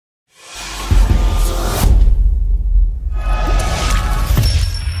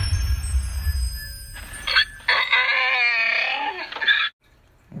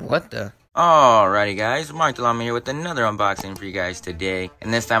What the? Alrighty guys, Mark Delama here with another unboxing for you guys today.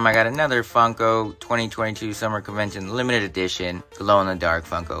 And this time I got another Funko 2022 Summer Convention Limited Edition glow-in-the-dark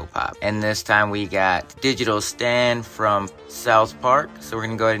Funko Pop. And this time we got digital stand from South Park. So we're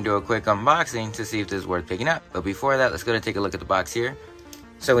going to go ahead and do a quick unboxing to see if this is worth picking up. But before that, let's go and take a look at the box here.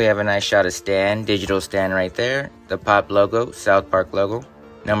 So we have a nice shot of stand, digital stand right there. The Pop logo, South Park logo,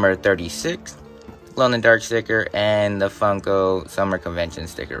 number 36. Glow-in-the-dark sticker and the Funko Summer Convention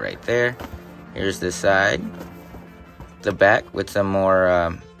sticker right there. Here's the side, the back with some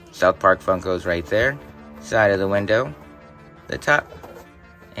more South Park Funkos right there. Side of the window, the top,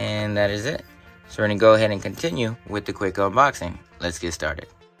 and that is it. So we're gonna go ahead and continue with the quick unboxing. Let's get started.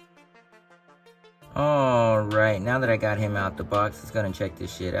 Alright, now that I got him out the box, let's go and check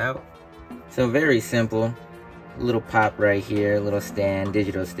this shit out. So very simple, little pop right here, little stand,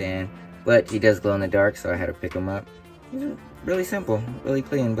 digital stand. But he does glow in the dark, so I had to pick him up. He's really simple, really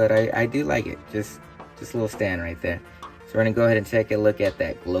clean, but I do like it. Just a little stand right there. So we're gonna go ahead and take a look at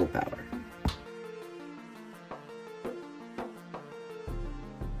that glow power.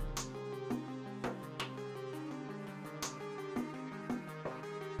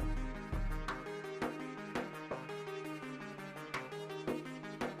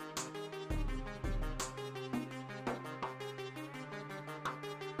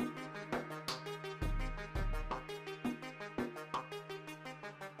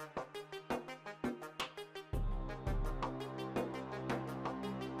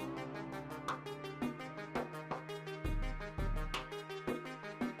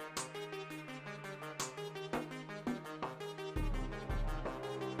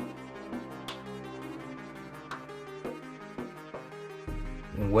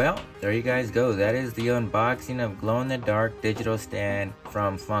 Well, there you guys go. That is the unboxing of glow-in-the-dark digital stand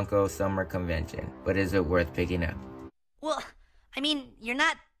from Funko Summer Convention. But is it worth picking up? Well, I mean, you're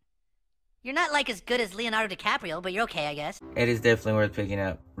not like as good as Leonardo DiCaprio, but you're okay, I guess. It is definitely worth picking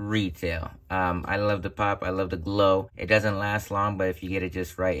up retail. I love the pop, I love the glow. It doesn't last long, but if you get it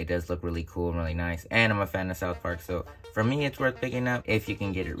just right, it does look really cool and really nice. And I'm a fan of South Park, so for me, it's worth picking up if you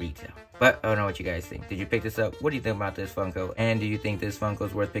can get it retail. But I don't know what you guys think. Did you pick this up? What do you think about this Funko? And do you think this Funko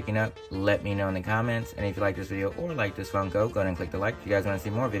is worth picking up? Let me know in the comments. And if you like this video or like this Funko, go ahead and click the like. If you guys want to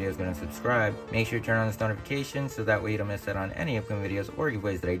see more videos, go ahead and subscribe. Make sure you turn on this notification so that way you don't miss out on any upcoming videos or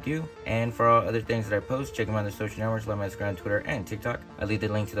giveaways that I do. And for all other things that I post, check them on the social networks like my Instagram, Twitter, and TikTok. I'll leave the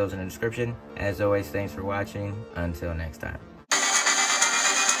link to those in the description. As always, thanks for watching. Until next time.